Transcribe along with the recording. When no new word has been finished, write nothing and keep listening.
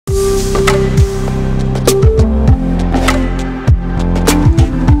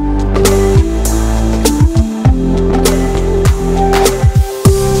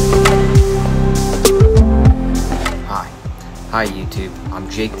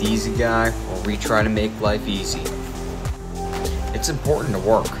Jake the Easy Guy, where we try to make life easy. It's important to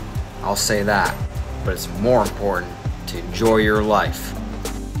work, I'll say that, but it's more important to enjoy your life.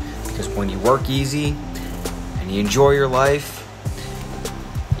 Because when you work easy and you enjoy your life,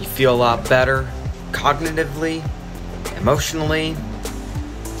 you feel a lot better cognitively, emotionally,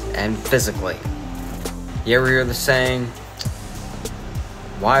 and physically. You ever hear the saying,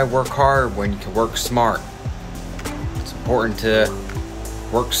 why work hard when you can work smart? It's important to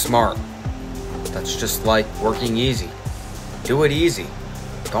work smart. That's just like working easy. Do it easy.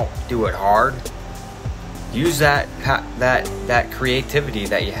 Don't do it hard. Use that creativity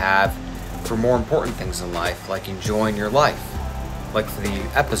that you have for more important things in life, like enjoying your life, like for the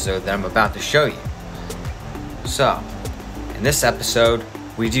episode that I'm about to show you. So, in this episode,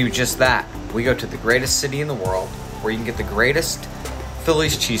 we do just that. We go to the greatest city in the world, where you can get the greatest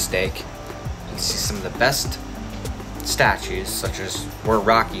Philly's cheesesteak. You can see some of the best statues, such as where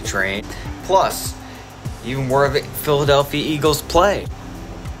Rocky trained, plus even where the Philadelphia Eagles play.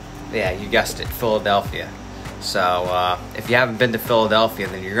 Yeah, you guessed it, Philadelphia. So if you haven't been to Philadelphia,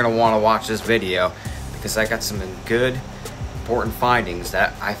 then you're gonna want to watch this video, because I got some good, important findings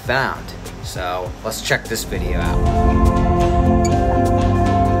that I found. So let's check this video out.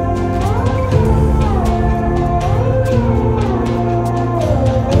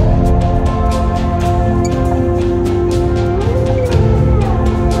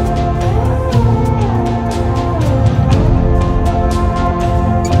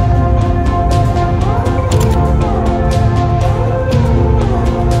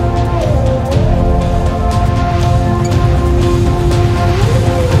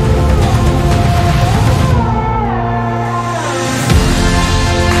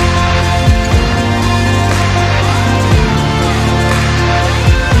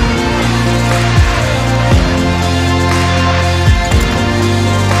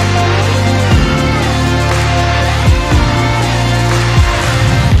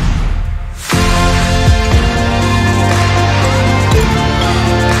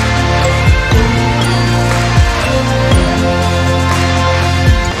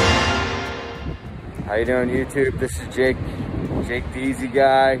 How you doing, YouTube? This is Jake the Easy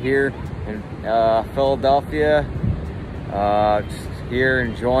Guy here in Philadelphia. Just here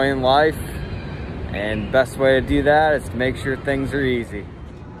enjoying life, and the best way to do that is to make sure things are easy.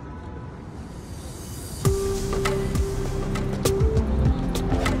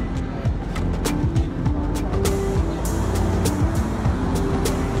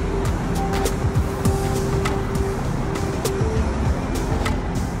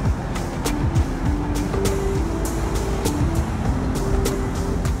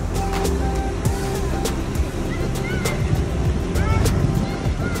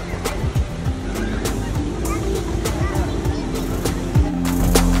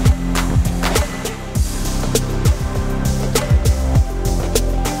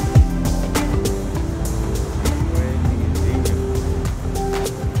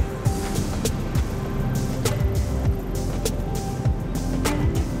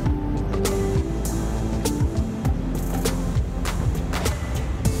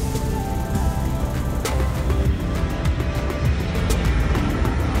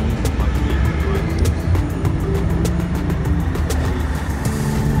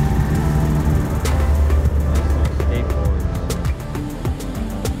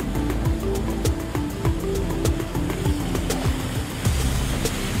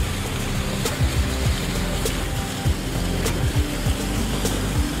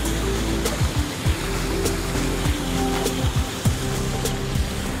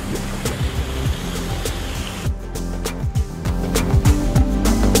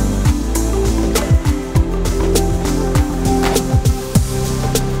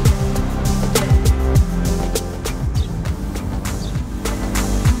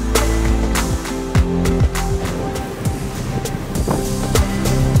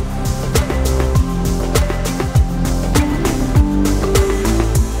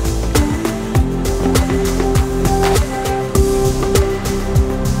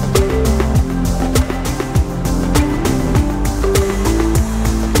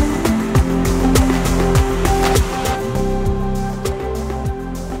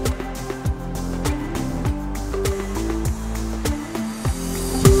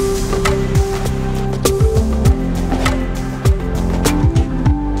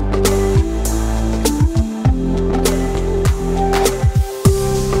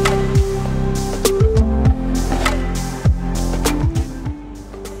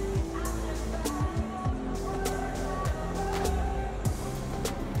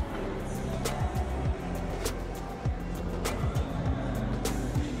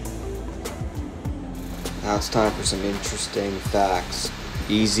 Now it's time for some interesting facts.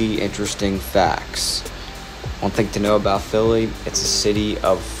 Easy, interesting facts. One thing to know about Philly, it's a city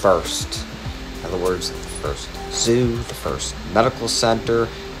of first. In other words, the first zoo, the first medical center,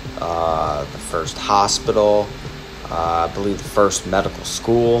 the first hospital, I believe the first medical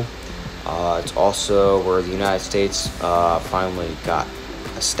school. It's also where the United States finally got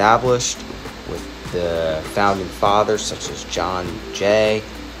established with the founding fathers such as John Jay,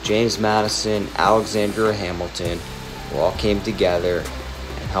 James Madison, Alexander Hamilton, who all came together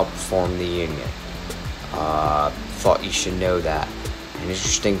and helped form the Union. Thought you should know that. An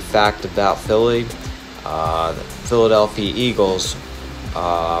interesting fact about Philly, the Philadelphia Eagles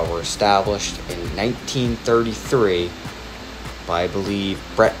were established in 1933 by, I believe,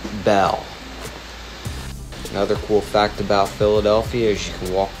 Brett Bell. Another cool fact about Philadelphia is you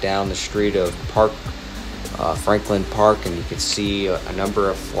can walk down the street of Franklin Park, and you can see a number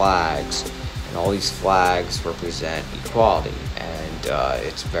of flags, and all these flags represent equality, and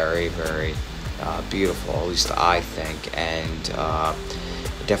it's very, very beautiful, at least I think, and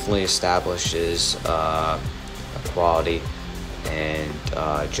it definitely establishes equality and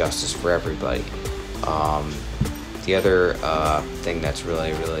justice for everybody. The other thing that's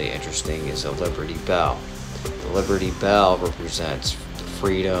really, really interesting is the Liberty Bell. The Liberty Bell represents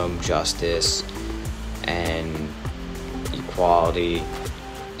freedom, justice, and equality,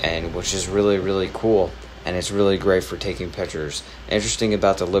 and which is really, really cool, and it's really great for taking pictures. Interesting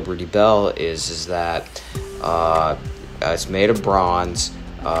about the Liberty Bell is that it's made of bronze.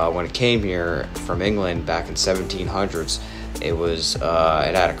 When it came here from England back in 1700s,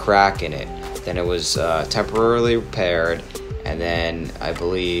 it had a crack in it. Then it was temporarily repaired, and then I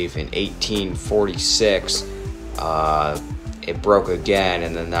believe in 1846 it broke again,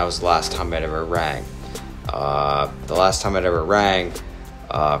 and then that was the last time it ever rang. The last time it ever rang,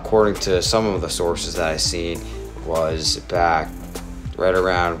 according to some of the sources that I've seen, was back right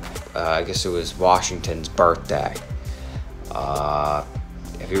around, I guess it was Washington's birthday.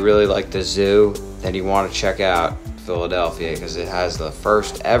 If you really like the zoo, then you want to check out Philadelphia because it has the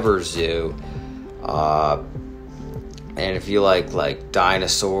first ever zoo. And if you like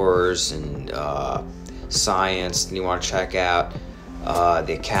dinosaurs and science, then you want to check out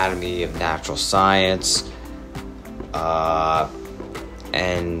the Academy of Natural Science.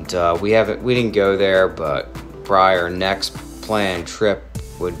 We didn't go there, but probably our next planned trip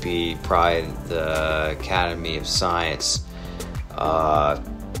would be probably the Academy of Science.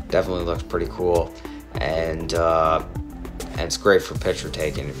 Definitely looks pretty cool, and it's great for picture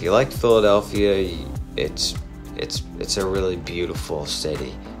taking. If you like Philadelphia, it's a really beautiful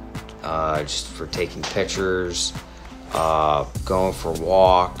city, just for taking pictures, going for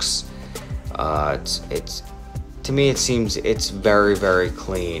walks. To me, it seems it's very, very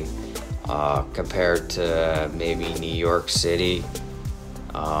clean compared to maybe New York City,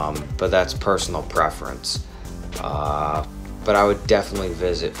 but that's personal preference. But I would definitely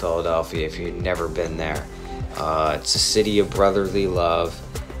visit Philadelphia if you've never been there. It's a city of brotherly love,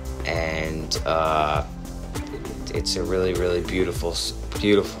 and it's a really, really beautiful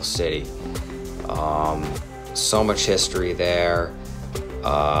city. So much history there.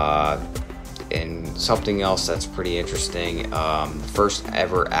 And something else that's pretty interesting, first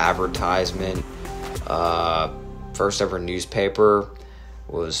ever advertisement, first ever newspaper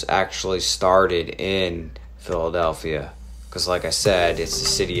was actually started in Philadelphia. Because like I said, it's the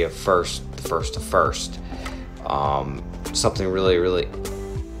city of first of first.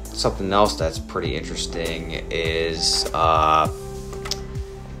 Something else that's pretty interesting is,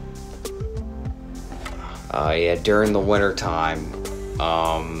 during the winter time,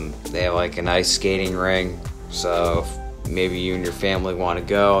 they have like an ice skating ring. So if maybe you and your family want to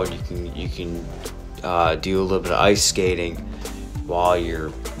go, you can do a little bit of ice skating while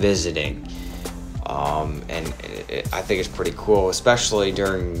you're visiting. I think it's pretty cool, especially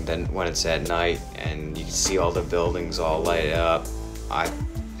when it's at night and you can see all the buildings all light up.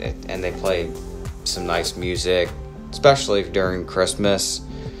 And they play some nice music, especially during Christmas.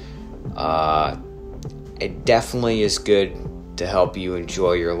 It definitely is good to help you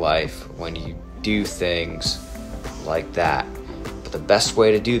enjoy your life when you do things like that. But the best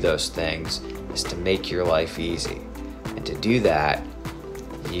way to do those things is to make your life easy. And to do that,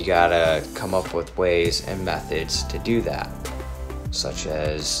 you gotta come up with ways and methods to do that, such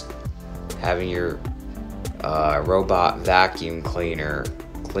as having your robot vacuum cleaner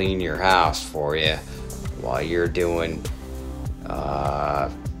clean your house for you while you're doing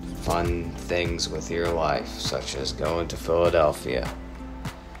fun things with your life, such as going to Philadelphia.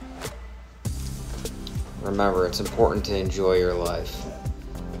 Remember, it's important to enjoy your life.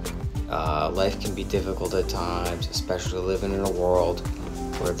 Life can be difficult at times, especially living in a world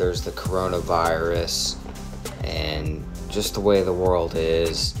where there's the coronavirus and just the way the world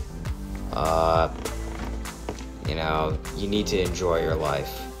is. You need to enjoy your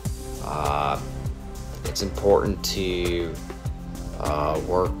life. It's important to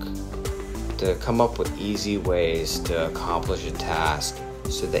work to come up with easy ways to accomplish a task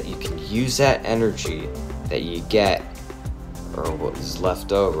so that you can use that energy that you get or what is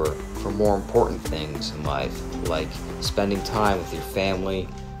left over for more important things in life, like spending time with your family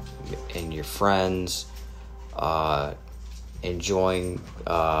and your friends, enjoying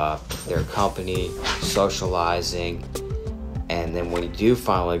their company, socializing, and then when you do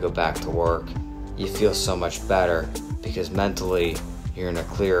finally go back to work, you feel so much better because mentally you're in a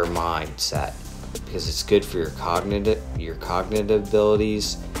clearer mindset, because it's good for your cognitive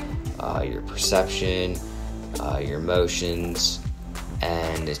abilities, your perception, your emotions,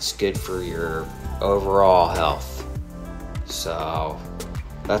 and it's good for your overall health. So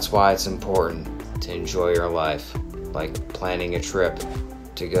that's why it's important to enjoy your life, like planning a trip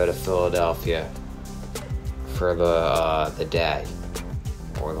to go to Philadelphia for the day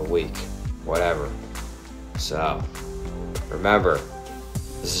or the week, whatever. So remember,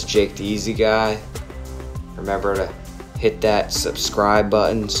 this is Jake the Easy Guy. Remember to hit that subscribe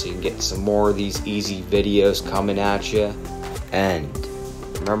button so you can get some more of these easy videos coming at you. And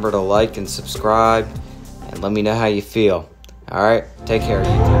remember to like and subscribe and let me know how you feel. Alright, take care,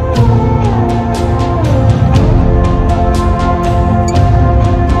 YouTube.